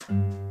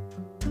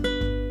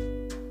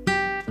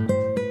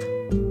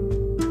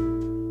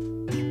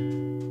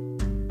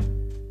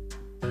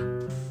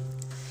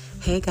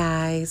Hey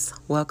guys,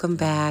 welcome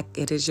back.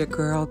 It is your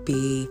girl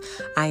B.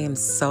 I am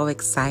so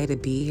excited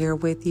to be here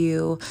with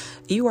you.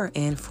 You are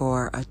in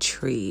for a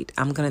treat.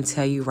 I'm going to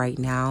tell you right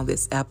now,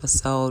 this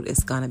episode is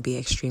going to be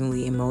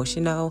extremely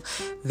emotional,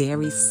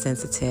 very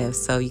sensitive.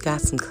 So you got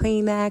some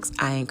Kleenex.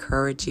 I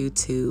encourage you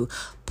to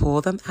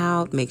pull them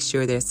out, make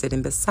sure they're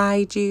sitting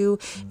beside you.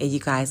 And you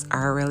guys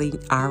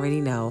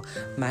already know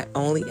my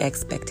only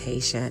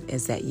expectation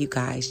is that you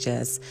guys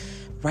just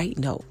write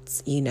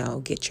notes,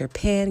 get your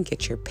pen,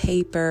 get your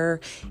paper,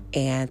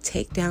 and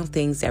take down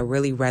things that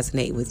really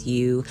resonate with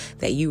you,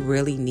 that you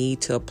really need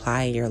to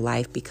apply in your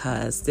life,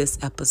 because this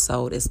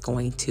episode is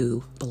going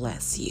to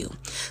bless you.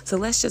 So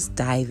let's just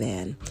dive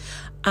in.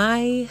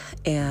 I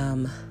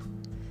am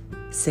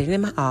sitting in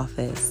my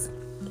office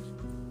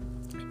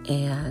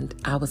and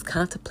I was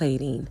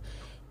contemplating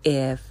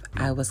if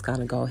I was going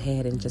to go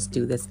ahead and just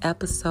do this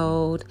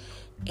episode.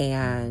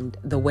 And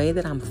the way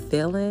that I'm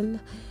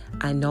feeling,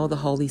 I know the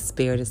Holy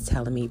Spirit is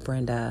telling me,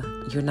 Brenda,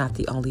 you're not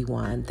the only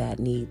one that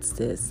needs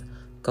this.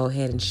 Go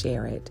ahead and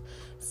share it.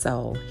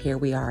 So here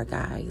we are,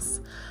 guys.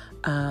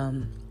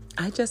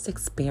 I just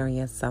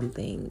experienced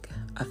something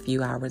a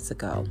few hours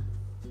ago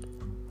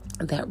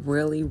that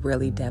really,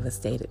 really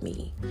devastated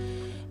me.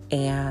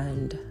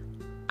 And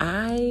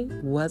I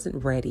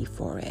wasn't ready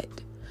for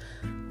it.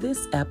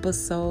 This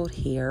episode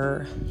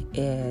here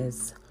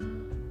is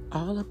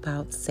all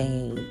about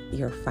saying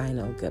your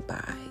final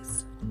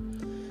goodbyes.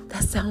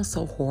 That sounds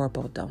so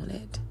horrible, don't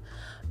it?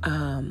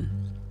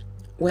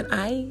 When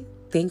I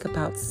think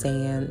about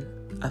saying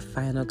a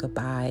final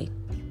goodbye,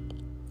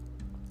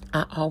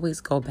 I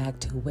always go back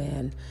to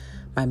when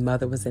my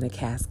mother was in a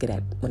casket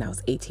when I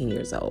was 18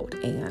 years old,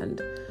 and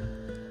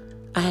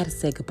I had to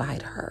say goodbye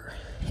to her.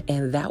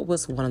 And that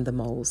was one of the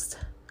most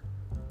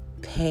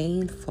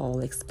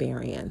painful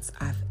experience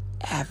I've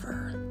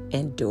ever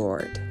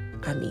endured.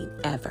 I mean,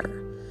 ever.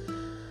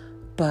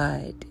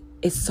 But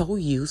it's so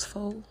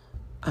useful,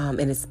 and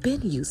it's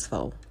been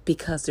useful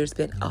because there's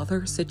been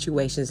other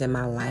situations in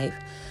my life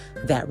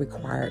that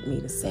required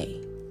me to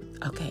say,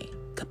 okay,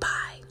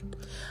 goodbye.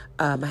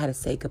 I had to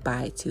say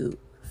goodbye to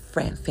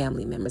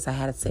family members. I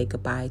had to say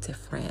goodbye to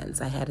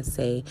friends. I had to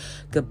say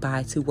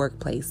goodbye to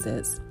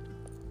workplaces.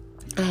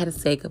 I had to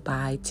say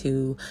goodbye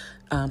to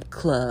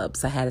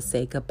clubs. I had to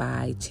say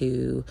goodbye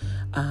to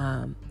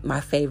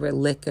my favorite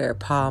liquor,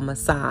 Paul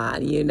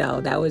Masson.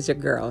 That was your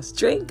girl's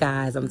drink,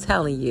 guys. I'm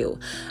telling you.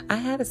 I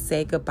had to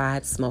say goodbye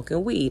to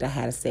smoking weed. I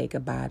had to say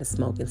goodbye to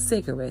smoking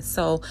cigarettes.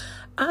 So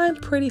I'm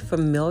pretty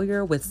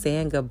familiar with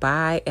saying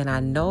goodbye, and I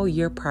know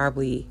you're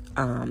probably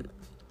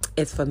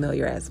it's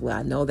familiar as well.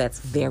 I know that's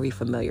very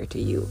familiar to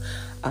you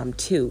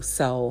too.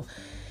 So,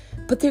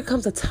 but there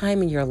comes a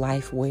time in your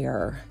life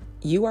where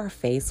you are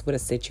faced with a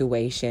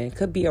situation. It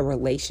could be a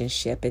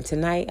relationship. And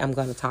tonight I'm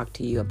going to talk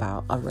to you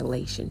about a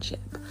relationship.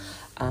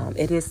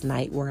 It is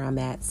night where I'm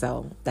at,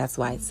 so that's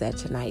why I said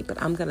tonight.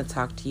 But I'm going to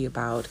talk to you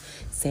about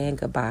saying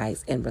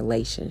goodbyes in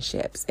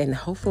relationships. And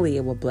hopefully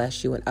it will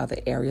bless you in other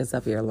areas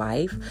of your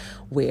life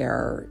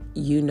where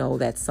you know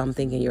that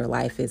something in your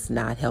life is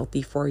not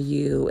healthy for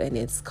you and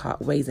it's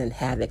raising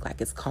havoc,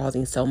 like it's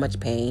causing so much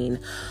pain.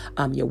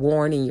 You're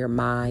worn in your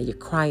mind, you're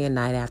crying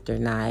night after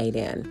night,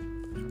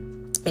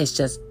 and it's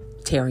just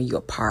tearing you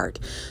apart.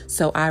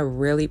 So I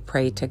really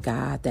pray to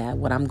God that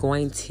what I'm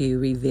going to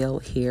reveal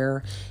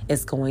here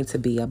is going to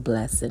be a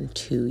blessing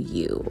to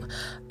you.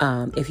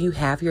 If you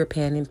have your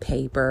pen and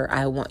paper,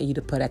 I want you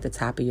to put at the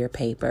top of your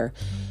paper,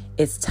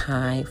 it's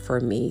time for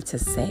me to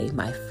say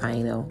my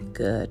final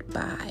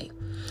goodbye.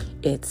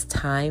 It's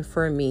time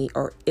for me,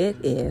 or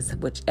it is,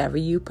 whichever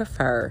you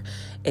prefer,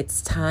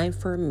 it's time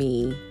for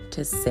me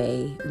to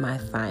say my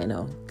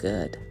final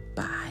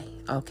goodbye.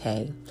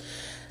 Okay?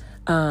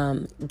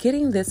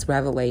 Getting this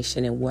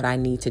revelation and what I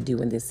need to do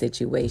in this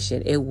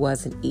situation, it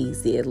wasn't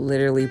easy. It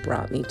literally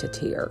brought me to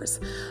tears.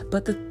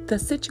 But the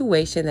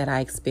situation that I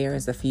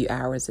experienced a few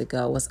hours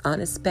ago was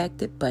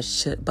unexpected, but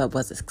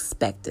was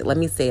expected. Let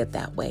me say it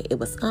that way. It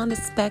was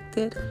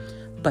unexpected,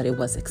 but it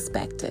was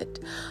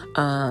expected.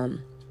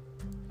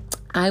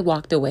 I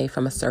walked away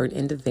from a certain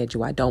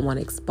individual. I don't want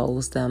to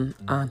expose them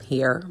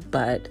here,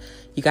 but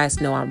you guys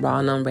know I'm raw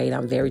and unrated.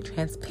 I'm very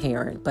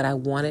transparent, but I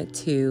wanted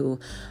to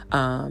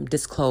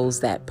disclose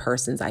that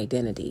person's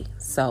identity.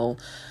 So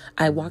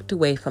I walked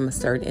away from a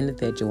certain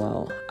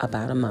individual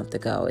about a month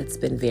ago. It's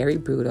been very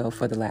brutal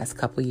for the last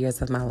couple of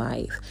years of my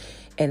life.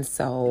 And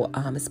so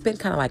it's been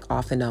kind of like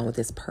off and on with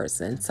this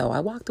person. So I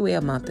walked away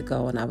a month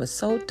ago and I was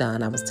so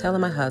done. I was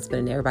telling my husband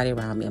and everybody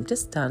around me, I'm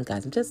just done,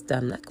 guys. I'm just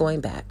done. I'm not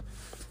going back.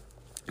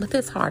 But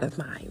this heart of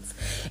mine,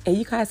 and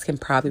you guys can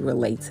probably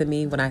relate to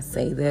me when I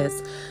say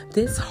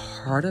this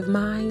heart of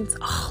mine,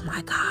 oh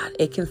my God,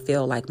 it can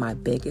feel like my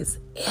biggest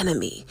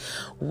enemy.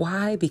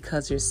 Why?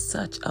 Because there's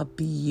such a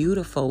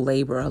beautiful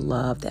labor of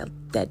love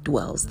that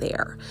dwells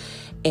there.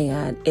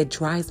 And it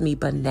drives me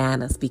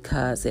bananas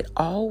because it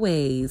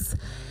always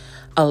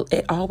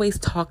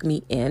talked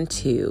me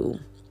into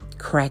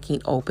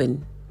cracking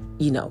open,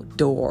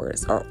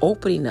 doors, or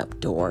opening up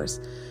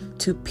doors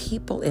to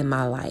people in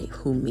my life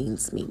who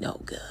means me no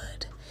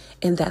good.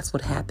 And that's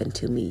what happened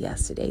to me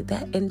yesterday.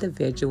 That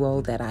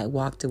individual that I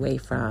walked away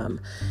from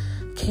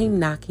came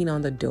knocking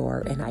on the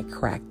door, and I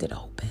cracked it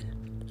open.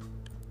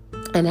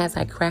 And as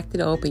I cracked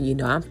it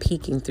open, I'm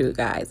peeking through,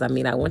 guys. I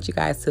mean, I want you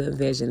guys to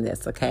envision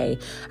this, okay?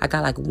 I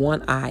got like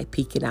one eye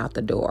peeking out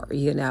the door,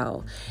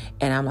 and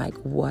I'm like,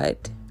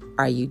 what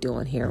are you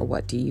doing here?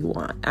 What do you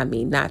want? I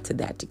mean, not to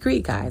that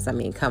degree, guys. I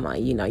mean, come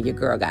on, your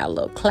girl got a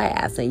little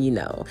class,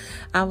 and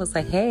I was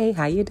like, hey,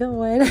 how you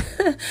doing?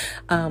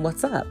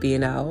 What's up?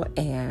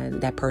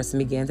 And that person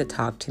began to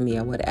talk to me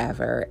or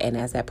whatever. And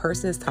as that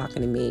person is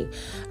talking to me,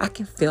 I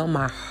can feel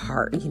my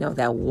heart,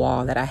 that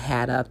wall that I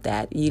had up,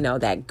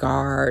 that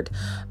guard.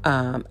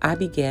 I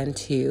began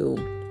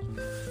to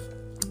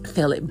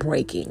feel it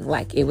breaking,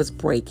 like it was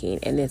breaking,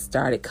 and it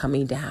started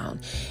coming down.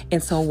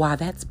 And so while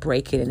that's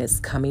breaking and it's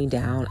coming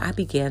down, I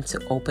began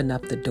to open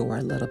up the door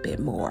a little bit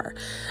more.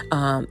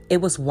 It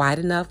was wide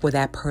enough where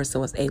that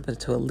person was able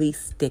to at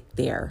least stick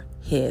their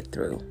head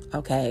through,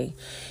 okay?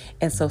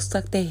 And so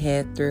stuck their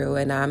head through,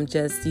 and I'm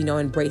just,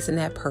 embracing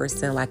that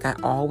person like I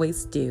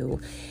always do,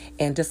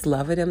 and just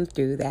loving them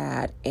through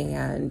that.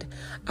 And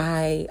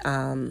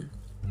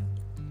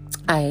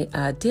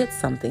I did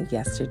something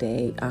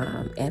yesterday,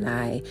 and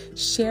I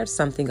shared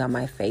something on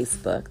my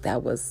Facebook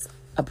that was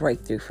a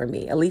breakthrough for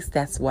me. At least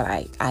that's what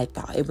I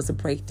thought. It was a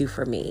breakthrough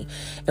for me.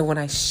 And when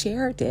I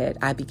shared it,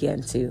 I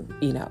began to,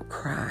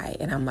 cry.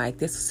 And I'm like,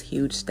 this is a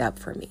huge step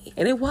for me.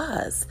 And it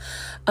was.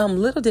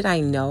 Little did I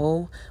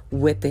know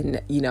within,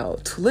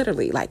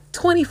 literally like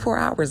 24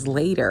 hours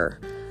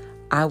later,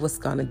 I was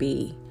going to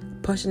be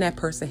pushing that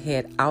person's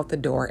head out the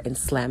door and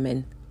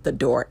slamming the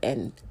door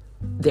in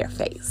their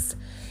face.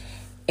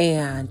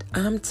 And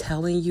I'm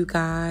telling you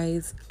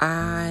guys,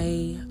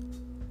 I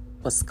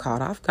was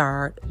caught off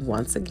guard.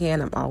 Once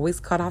again, I'm always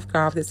caught off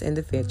guard with this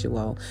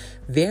individual.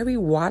 Very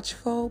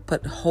watchful,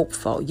 but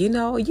hopeful. You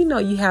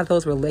have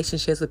those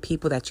relationships with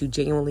people that you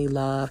genuinely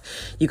love.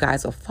 You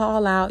guys will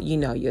fall out,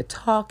 you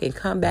talk and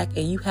come back,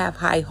 and you have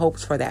high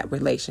hopes for that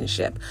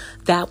relationship.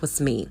 That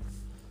was me.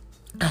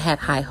 I had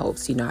high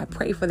hopes. I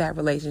pray for that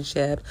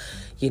relationship.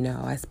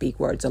 I speak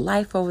words of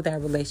life over that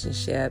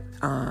relationship.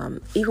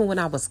 Even when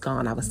I was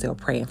gone, I was still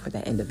praying for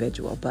that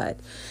individual. But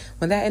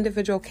when that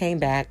individual came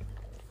back,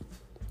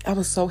 I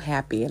was so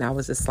happy. And I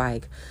was just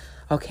like,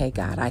 okay,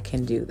 God, I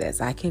can do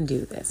this. I can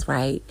do this,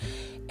 right?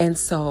 And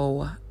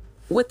so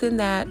within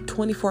that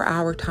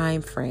 24-hour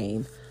time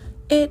frame,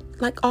 it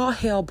all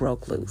hell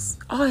broke loose.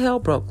 All hell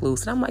broke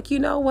loose. And I'm like, you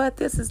know what?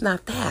 This is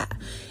not that.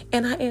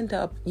 And I end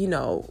up,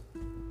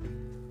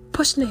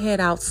 pushing the head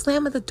out,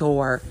 slamming the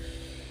door.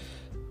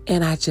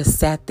 And I just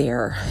sat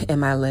there in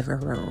my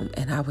living room,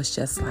 and I was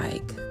just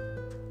like,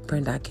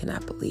 Brenda, I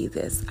cannot believe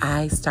this.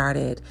 I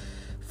started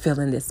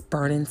feeling this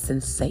burning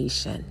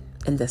sensation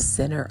in the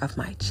center of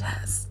my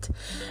chest,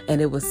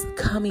 and it was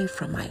coming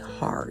from my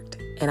heart.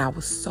 And I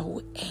was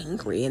so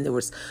angry, and there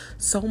was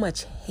so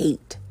much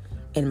hate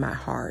in my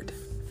heart.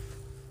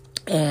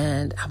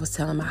 And I was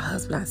telling my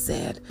husband, I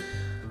said,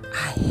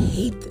 I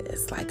hate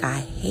this. I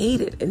hate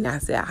it. And I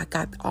said, I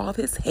got all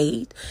this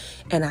hate.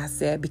 And I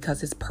said,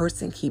 because this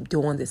person keep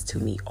doing this to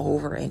me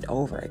over and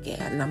over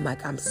again. And I'm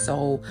like, I'm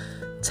so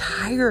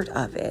tired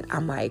of it.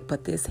 I'm like,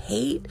 but this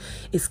hate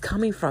is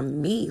coming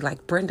from me.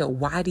 Like, Brenda,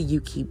 why do you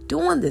keep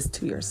doing this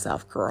to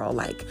yourself, girl?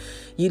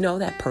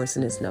 That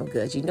person is no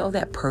good.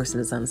 That person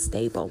is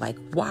unstable.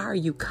 Why are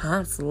you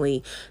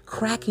constantly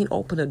cracking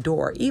open a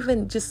door?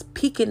 Even just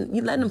peeking,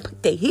 you let them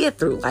put their head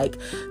through.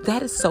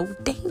 That is so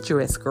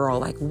dangerous,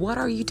 girl. What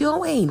are you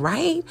doing,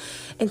 right?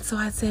 And so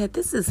I said,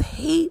 this is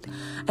hate.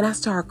 And I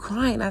started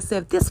crying. I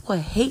said, this is what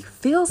hate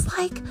feels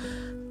like?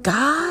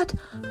 God,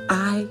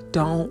 I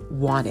don't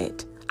want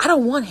it. I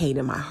don't want hate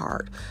in my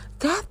heart.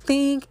 That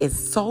thing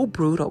is so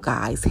brutal,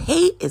 guys.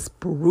 Hate is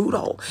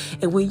brutal.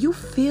 And when you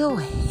feel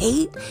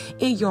hate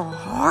in your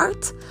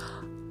heart,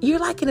 you're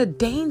like in a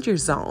danger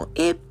zone.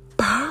 It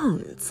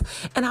burns.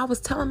 And I was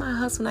telling my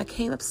husband, I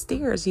came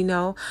upstairs,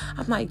 I'm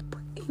like,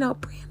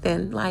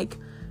 Brandon,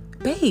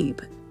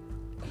 babe,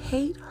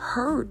 hate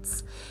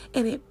hurts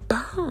and it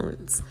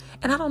burns.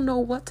 And I don't know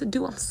what to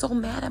do. I'm so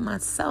mad at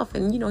myself.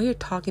 And, you're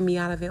talking me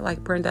out of it.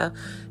 Like, Brenda,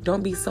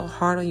 don't be so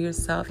hard on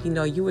yourself.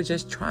 You were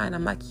just trying.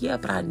 I'm like, yeah,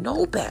 but I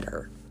know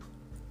better.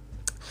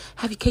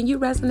 Can you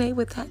resonate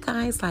with that,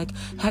 guys?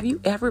 Have you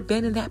ever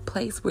been in that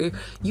place where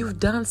you've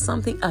done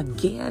something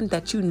again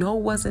that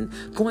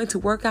wasn't going to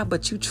work out,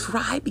 but you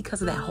tried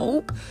because of that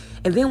hope?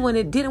 And then when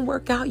it didn't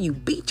work out, you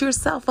beat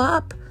yourself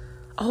up?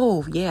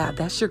 Oh, yeah,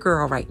 that's your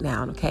girl right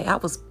now, okay? I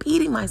was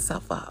beating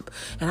myself up,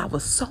 and I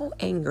was so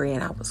angry,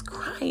 and I was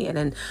crying,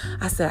 and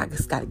I said, I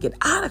just got to get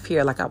out of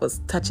here. I was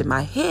touching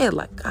my head,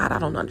 God, I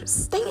don't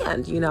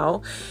understand,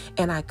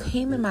 And I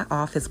came in my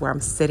office where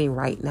I'm sitting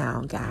right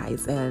now,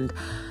 guys, and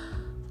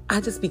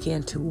I just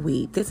began to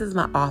weep. This is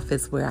my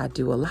office where I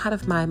do a lot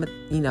of my,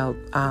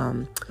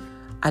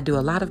 I do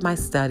a lot of my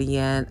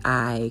studying.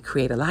 I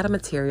create a lot of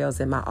materials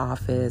in my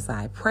office.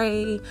 I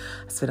pray.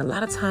 I spend a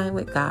lot of time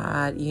with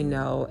God,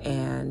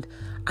 and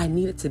I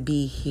needed to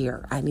be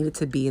here. I needed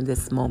to be in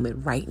this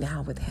moment right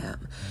now with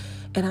Him.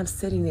 And I'm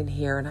sitting in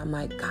here and I'm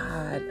like,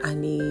 God, I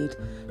need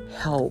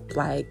help.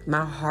 Like,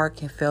 my heart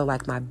can feel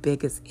like my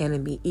biggest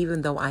enemy,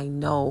 even though I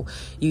know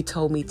you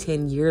told me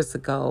 10 years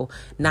ago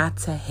not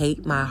to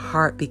hate my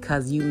heart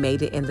because you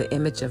made it in the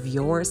image of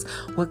yours.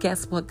 Well,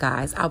 guess what,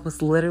 guys? I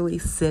was literally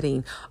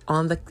sitting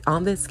on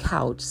this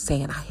couch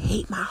saying, I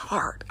hate my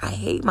heart. I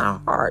hate my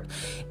heart.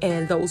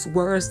 And those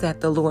words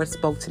that the Lord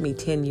spoke to me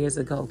 10 years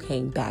ago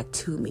came back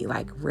to me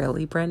like,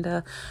 really,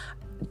 Brenda?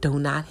 Do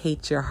not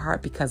hate your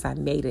heart because I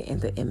made it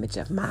in the image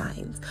of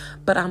mine.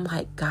 But I'm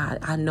like, God,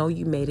 I know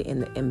you made it in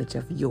the image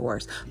of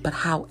yours. But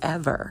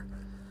however,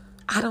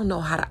 I don't know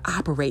how to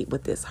operate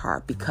with this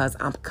heart because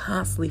I'm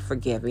constantly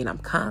forgiving. I'm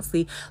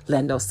constantly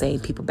letting those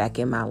same people back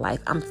in my life.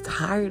 I'm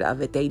tired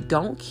of it. They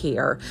don't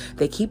care.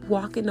 They keep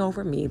walking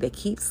over me. They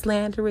keep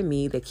slandering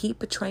me. They keep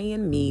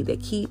betraying me. They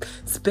keep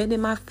spitting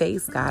in my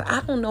face, God.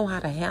 I don't know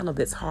how to handle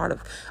this heart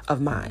of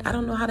mine. I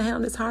don't know how to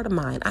handle this heart of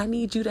mine. I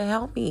need you to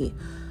help me.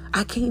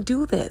 I can't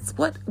do this.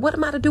 What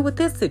am I to do with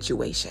this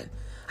situation?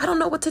 I don't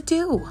know what to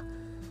do.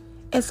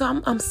 And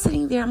so I'm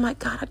sitting there. I'm like,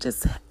 God, I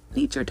just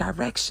need your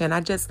direction.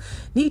 I just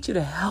need you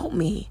to help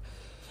me.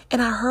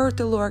 And I heard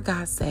the Lord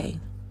God say,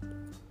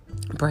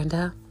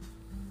 Brenda,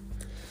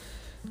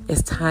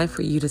 it's time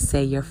for you to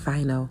say your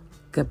final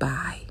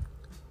goodbye.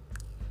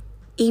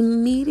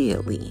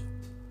 Immediately,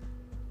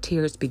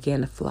 tears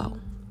began to flow.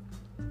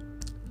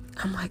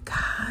 I'm like,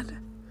 God,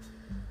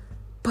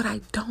 but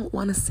I don't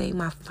want to say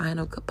my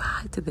final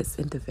goodbye to this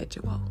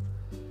individual.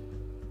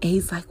 And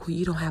he's like, well,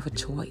 you don't have a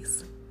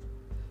choice.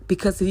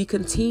 Because if you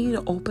continue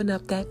to open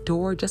up that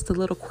door, just a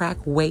little crack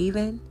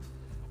waving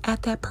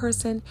at that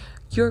person,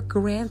 you're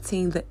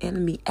granting the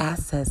enemy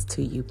access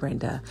to you,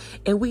 Brenda.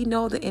 And we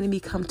know the enemy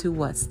come to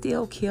what?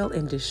 Steal, kill,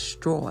 and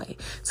destroy.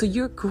 So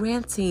you're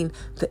granting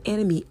the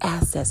enemy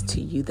access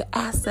to you, the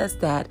access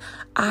that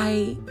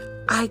I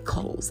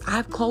close.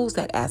 I've closed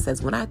that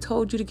access. When I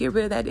told you to get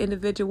rid of that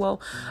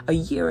individual a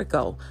year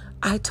ago,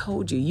 I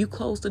told you, you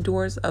closed the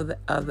doors of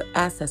the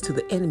access to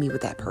the enemy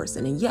with that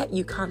person. And yet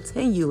you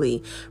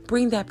continually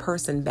bring that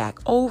person back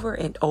over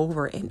and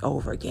over and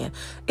over again.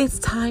 It's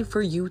time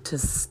for you to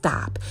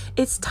stop.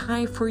 It's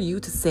time for you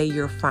to say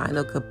your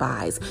final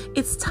goodbyes.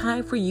 It's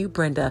time for you,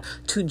 Brenda,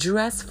 to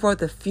dress for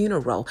the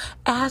funeral.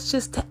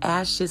 Ashes to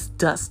ashes,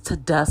 dust to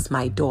dust,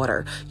 my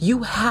daughter.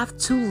 You have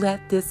to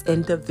let this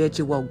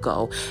individual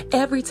go.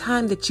 Every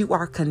time that you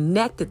are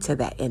connected to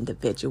that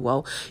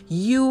individual,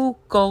 you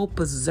go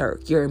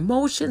berserk. Your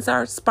emotions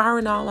are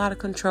spiraling all out of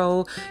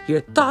control.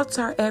 Your thoughts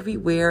are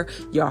everywhere.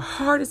 Your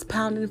heart is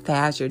pounding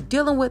fast. You're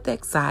dealing with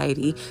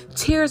anxiety.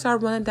 Tears are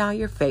running down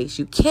your face.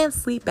 You can't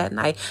sleep at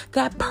night.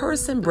 That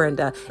person,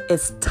 Brenda,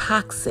 is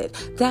toxic.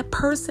 That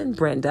person,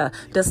 Brenda,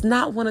 does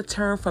not want to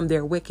turn from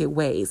their wicked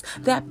ways.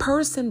 That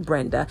person,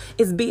 Brenda,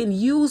 is being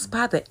used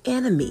by the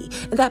enemy.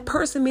 And that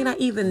person may not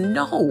even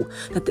know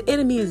that the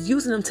enemy is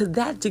using them to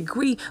that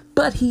degree,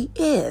 but he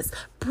is.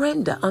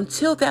 Brenda,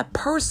 until that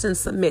person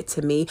submit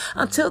to me,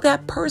 until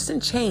that person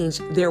change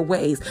their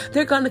ways,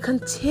 they're going to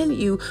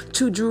continue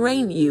to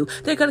drain you.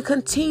 They're going to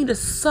continue to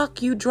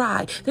suck you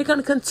dry. They're going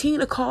to continue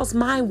to cause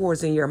mind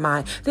wars in your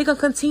mind. They're going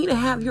to continue to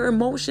have your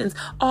emotions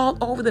all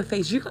over the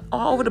face. You're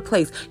all over the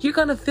place. You're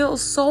going to feel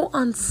so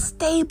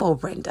unstable,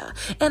 Brenda.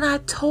 And I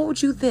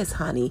told you this,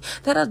 honey,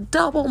 that a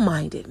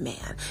double-minded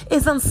man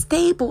is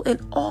unstable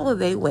in all of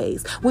their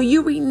ways. When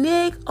you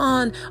renege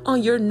on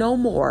your no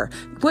more,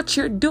 what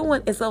you're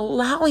doing is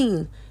allowing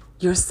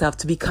yourself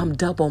to become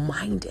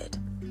double-minded.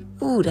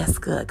 Ooh, that's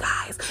good,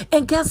 guys.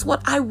 And guess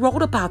what? I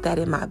wrote about that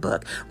in my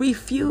book.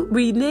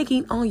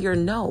 Reneging on your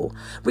no.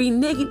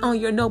 Reneging on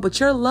your no, but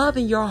your love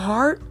in your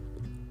heart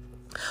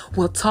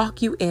will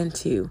talk you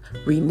into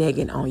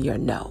reneging on your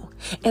no.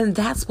 And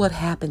that's what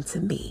happened to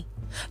me.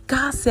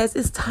 God says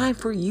it's time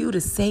for you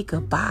to say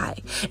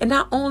goodbye. And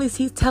not only is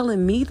he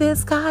telling me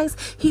this, guys,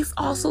 he's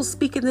also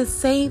speaking the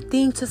same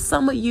thing to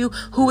some of you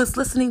who is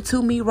listening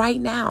to me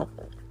right now.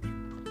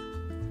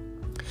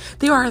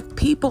 There are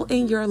people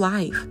in your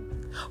life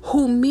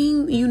who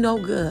mean you no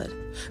good.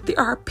 There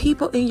are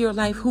people in your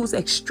life who's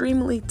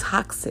extremely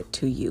toxic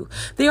to you.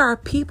 There are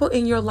people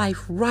in your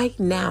life right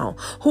now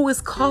who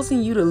is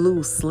causing you to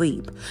lose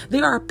sleep.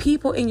 There are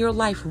people in your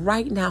life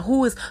right now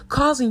who is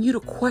causing you to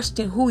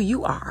question who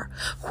you are,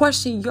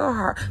 question your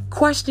heart,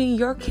 question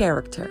your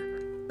character.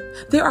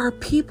 There are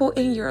people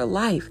in your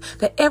life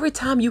that every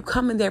time you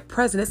come in their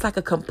presence, it's like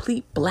a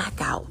complete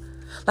blackout.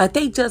 Like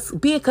they just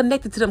being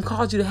connected to them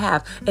caused you to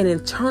have an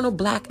internal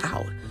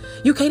blackout.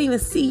 You can't even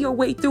see your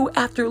way through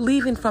after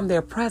leaving from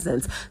their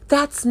presence.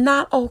 That's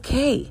not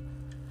okay.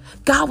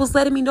 God was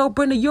letting me know,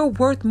 Brenda, you're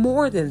worth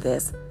more than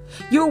this.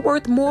 You're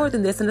worth more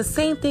than this. And the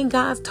same thing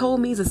God's told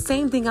me is the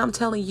same thing I'm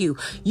telling you.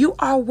 You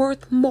are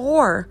worth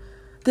more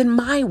than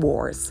my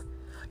wars.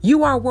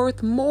 You are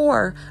worth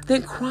more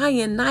than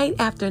crying night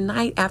after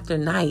night after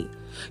night.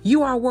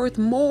 You are worth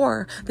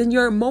more than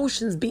your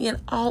emotions being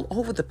all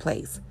over the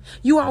place.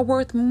 You are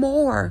worth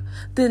more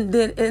than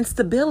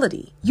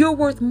instability. You're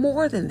worth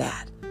more than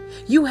that.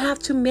 You have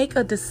to make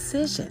a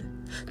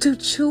decision to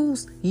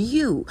choose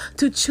you,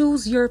 to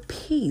choose your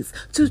peace,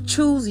 to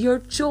choose your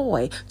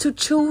joy, to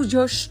choose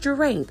your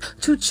strength,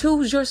 to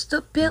choose your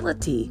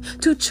stability,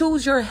 to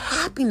choose your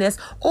happiness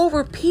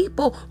over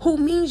people who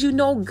means you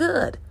no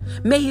good.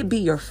 May it be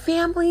your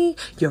family,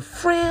 your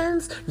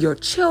friends, your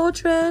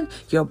children,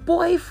 your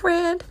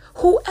boyfriend,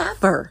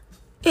 whoever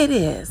it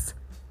is.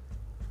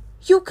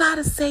 You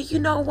gotta say, you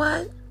know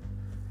what?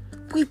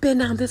 We've been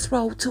down this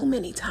road too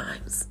many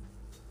times.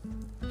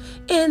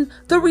 And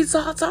the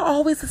results are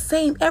always the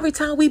same. Every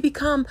time we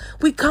become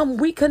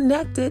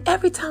reconnected,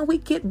 every time we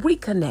get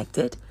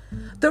reconnected,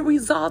 the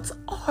results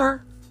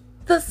are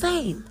the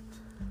same.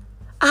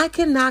 I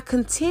cannot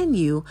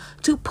continue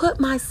to put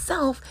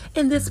myself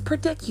in this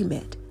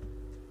predicament.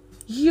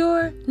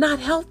 You're not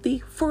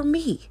healthy for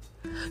me.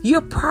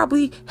 You're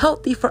probably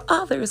healthy for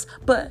others,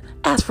 but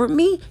as for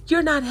me,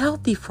 you're not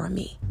healthy for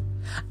me.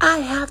 I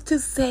have to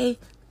say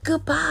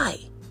goodbye.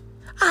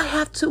 I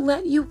have to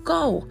let you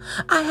go.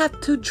 I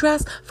have to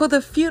dress for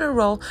the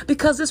funeral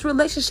because this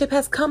relationship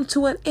has come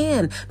to an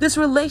end. This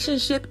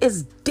relationship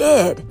is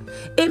dead.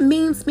 It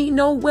means me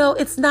no well.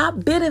 It's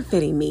not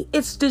benefiting me.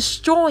 It's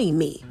destroying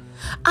me.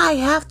 I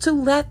have to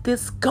let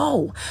this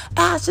go.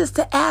 Ashes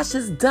to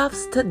ashes,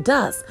 dust to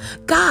dust.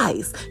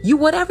 Guys,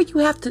 whatever you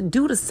have to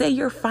do to say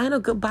your final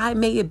goodbye,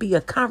 may it be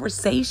a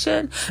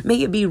conversation,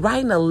 may it be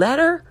writing a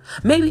letter,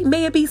 may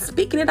it be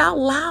speaking it out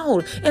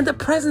loud in the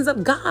presence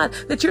of God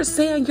that you're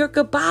saying your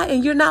goodbye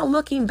and you're not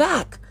looking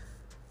back.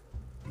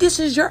 This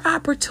is your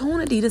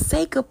opportunity to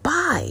say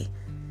goodbye.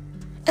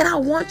 And I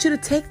want you to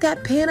take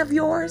that pen of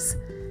yours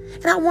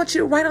and I want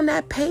you to write on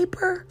that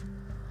paper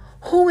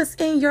who is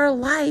in your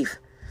life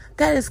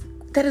that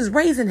is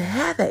raising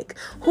havoc.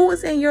 Who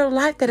is in your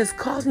life that is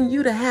causing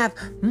you to have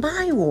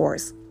mind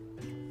wars?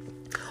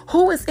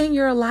 Who is in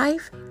your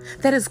life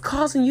that is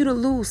causing you to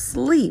lose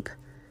sleep?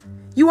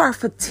 You are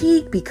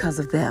fatigued because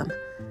of them.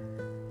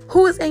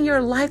 Who is in your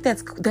life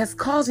that's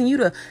causing you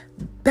to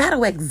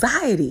battle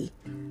anxiety?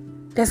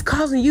 That's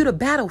causing you to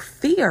battle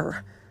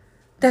fear?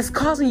 That's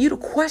causing you to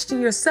question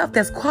yourself?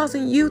 That's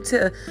causing you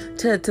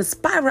to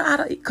spiral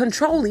out of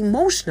control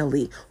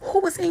emotionally?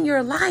 Who is in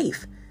your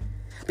life?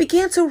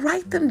 Begin to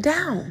write them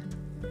down.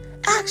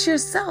 Ask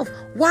yourself,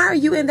 why are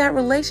you in that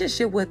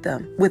relationship with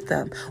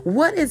them?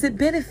 What is it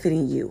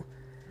benefiting you?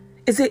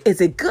 Is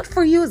it good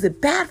for you? Is it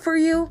bad for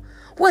you?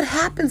 What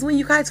happens when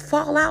you guys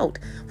fall out?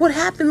 What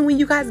happens when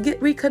you guys get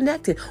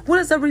reconnected? What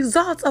is the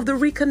result of the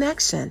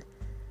reconnection?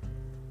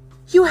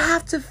 You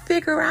have to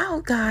figure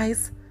out,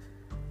 guys,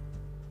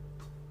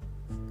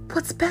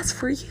 what's best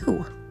for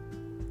you.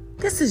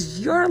 This is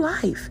your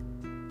life.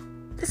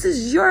 This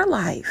is your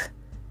life.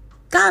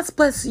 God's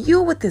blessed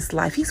you with this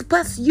life. He's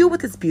blessed you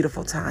with this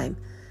beautiful time.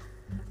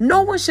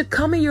 No one should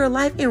come in your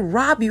life and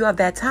rob you of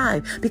that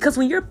time. Because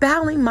when you're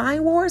battling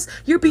mind wars,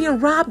 you're being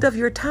robbed of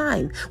your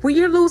time. When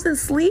you're losing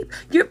sleep,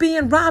 you're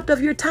being robbed of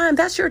your time.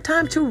 That's your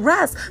time to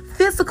rest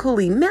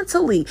physically,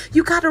 mentally.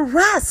 You got to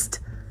rest.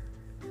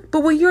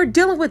 But when you're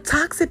dealing with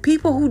toxic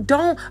people who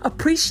don't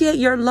appreciate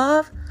your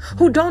love,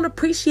 who don't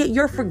appreciate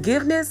your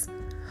forgiveness,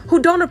 who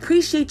don't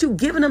appreciate you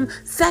giving them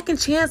second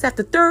chance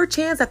after third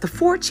chance, after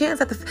fourth chance,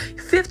 after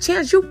fifth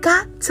chance, you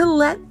got to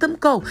let them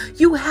go.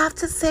 You have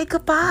to say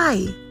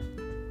goodbye.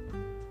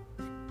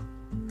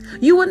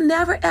 You will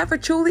never ever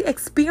truly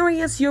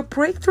experience your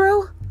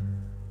breakthrough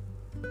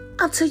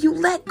until you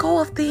let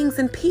go of things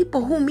and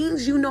people who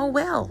means you no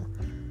well.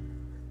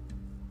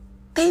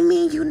 They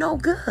mean you no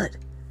good.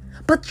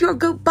 But your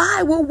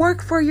goodbye will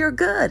work for your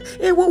good.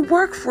 It will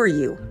work for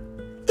you.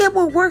 It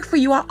will work for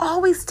you. I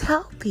always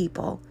tell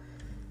people,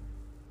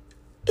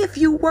 if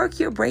you work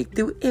your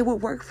breakthrough, it will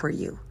work for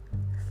you.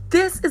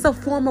 This is a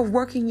form of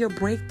working your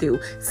breakthrough.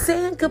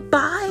 Saying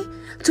goodbye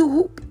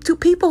to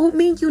people who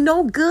mean you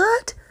no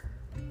good.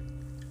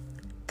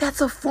 That's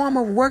a form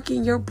of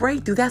working your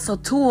breakthrough. That's a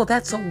tool.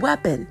 That's a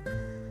weapon.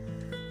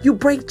 You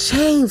break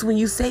chains when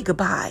you say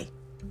goodbye.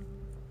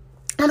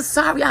 I'm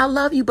sorry, I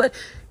love you, but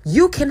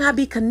you cannot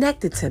be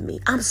connected to me.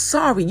 I'm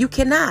sorry, you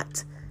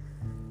cannot.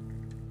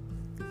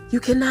 You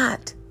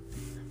cannot.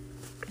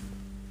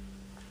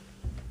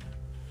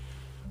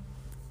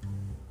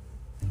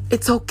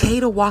 It's okay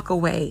to walk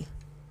away.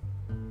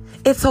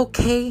 It's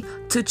okay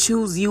to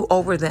choose you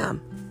over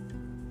them.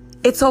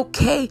 It's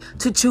okay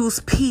to choose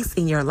peace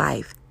in your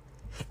life.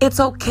 It's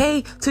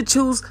okay to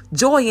choose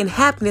joy and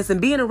happiness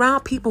and being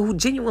around people who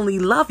genuinely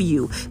love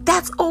you.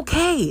 That's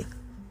okay.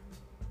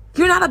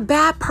 You're not a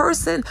bad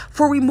person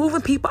for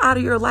removing people out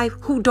of your life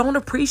who don't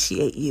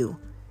appreciate you.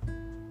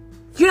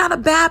 You're not a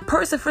bad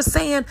person for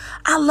saying,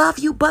 I love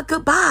you, but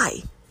goodbye.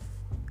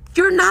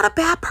 You're not a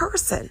bad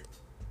person.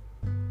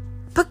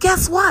 But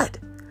guess what?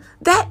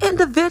 That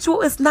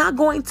individual is not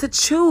going to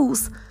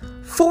choose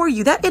for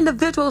you. That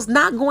individual is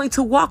not going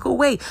to walk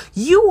away.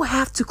 You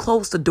have to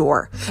close the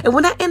door. And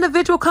when that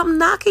individual comes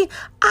knocking,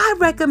 I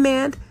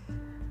recommend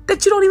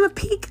that you don't even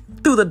peek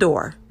through the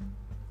door.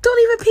 Don't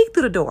even peek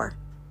through the door.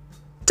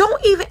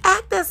 Don't even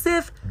act as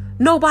if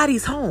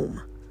nobody's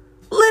home.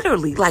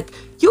 Literally, like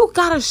you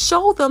got to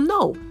show them,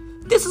 no,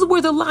 this is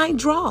where the line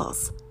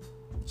draws.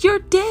 you're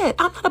dead.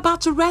 I'm not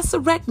about to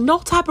resurrect no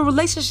type of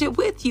relationship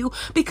with you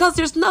because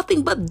there's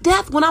nothing but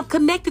death when I'm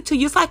connected to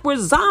you. It's like we're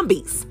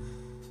zombies.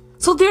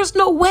 So there's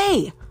no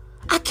way.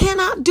 I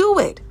cannot do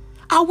it.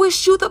 I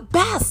wish you the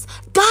best,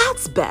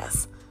 God's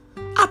best.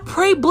 I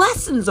pray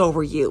blessings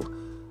over you.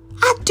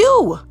 I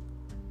do.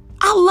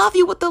 I love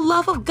you with the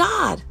love of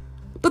God.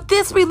 But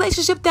this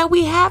relationship that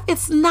we have,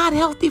 it's not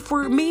healthy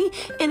for me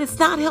and it's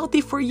not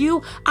healthy for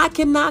you. I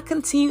cannot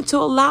continue to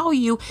allow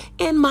you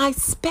in my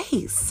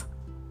space.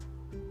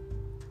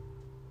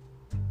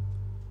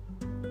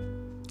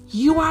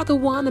 You are the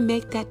one to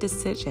make that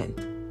decision.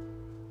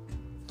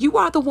 You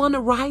are the one to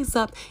rise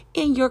up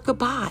in your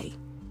goodbye.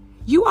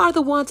 You are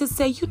the one to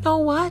say, you know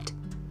what?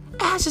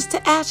 Ashes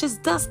to ashes,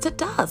 dust to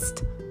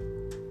dust.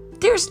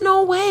 There's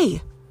no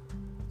way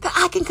that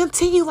I can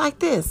continue like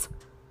this.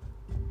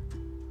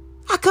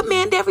 I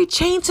command every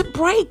chain to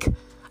break.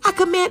 I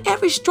command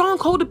every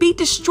stronghold to be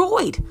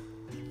destroyed.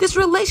 This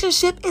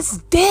relationship is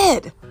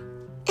dead.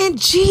 In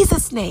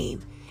Jesus'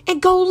 name.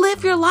 And go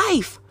live your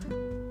life.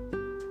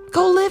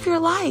 Go live your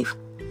life.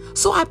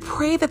 So I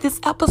pray that this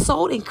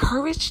episode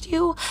encouraged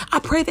you. I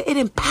pray that it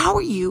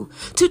empowered you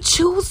to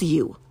choose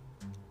you.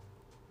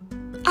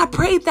 I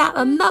pray that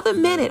another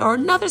minute or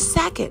another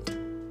second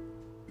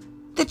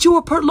that you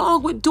will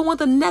prolong with doing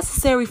the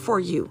necessary for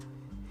you.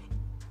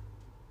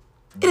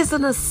 It is a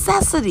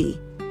necessity,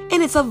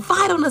 and it's a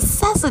vital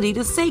necessity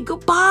to say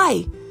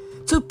goodbye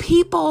to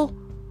people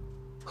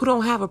who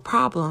don't have a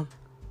problem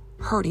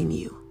hurting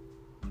you.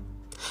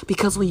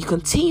 Because when you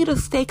continue to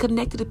stay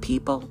connected to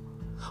people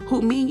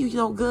who mean you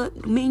no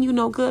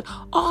good,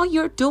 all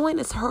you're doing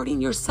is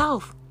hurting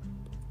yourself.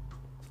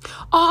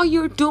 All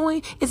you're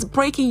doing is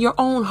breaking your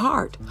own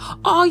heart.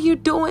 All you're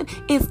doing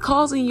is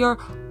causing your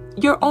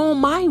own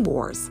mind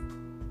wars.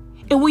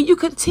 And when you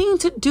continue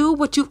to do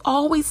what you've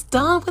always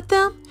done with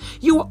them,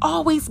 you will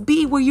always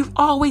be where you've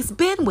always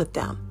been with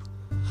them.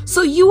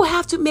 So you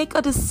have to make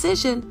a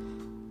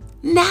decision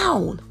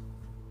now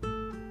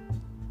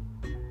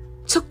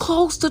to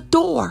close the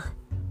door,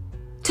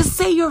 to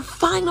say your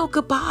final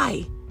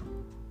goodbye,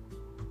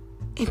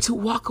 and to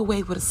walk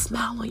away with a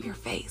smile on your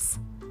face.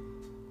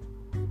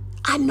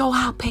 I know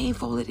how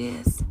painful it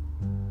is.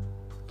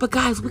 But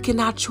guys, we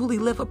cannot truly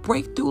live a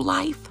breakthrough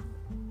life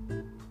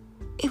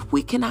if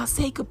we cannot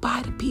say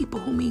goodbye to people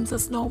who means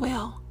us no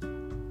well.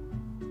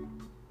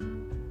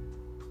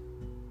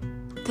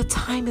 The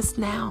time is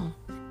now.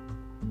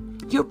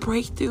 Your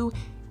breakthrough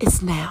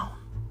is now.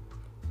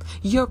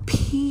 Your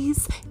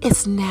peace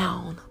is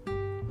now.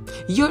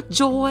 Your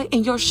joy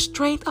and your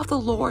strength of the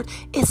Lord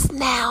is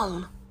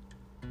now.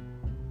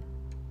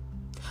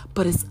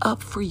 But it's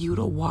up for you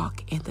to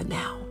walk in the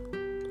now.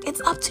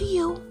 It's up to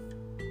you.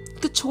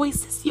 The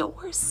choice is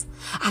yours.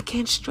 I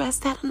can't stress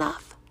that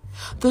enough.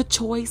 The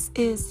choice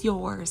is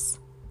yours.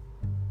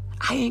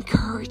 I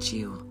encourage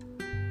you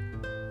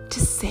to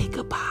say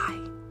goodbye,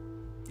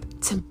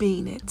 to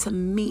mean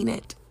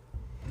it,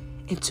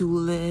 and to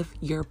live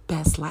your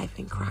best life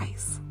in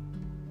Christ.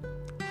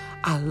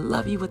 I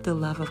love you with the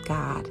love of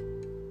God,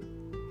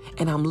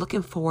 and I'm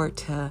looking forward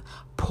to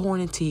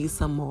pouring into you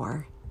some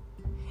more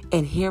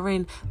and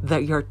hearing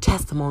your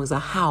testimonies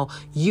of how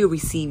you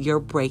receive your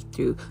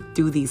breakthrough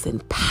through these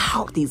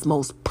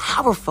most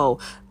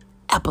powerful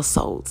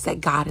episodes that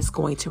God is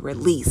going to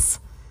release.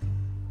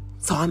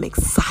 So I'm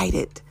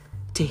excited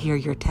to hear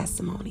your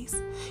testimonies.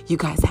 You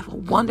guys have a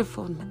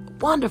wonderful,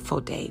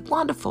 wonderful day,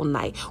 wonderful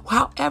night.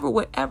 However,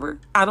 whatever,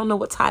 I don't know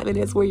what time it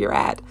is where you're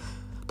at,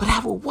 but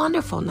have a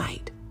wonderful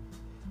night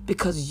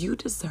because you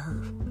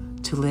deserve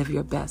to live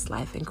your best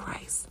life in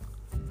Christ.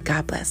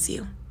 God bless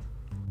you.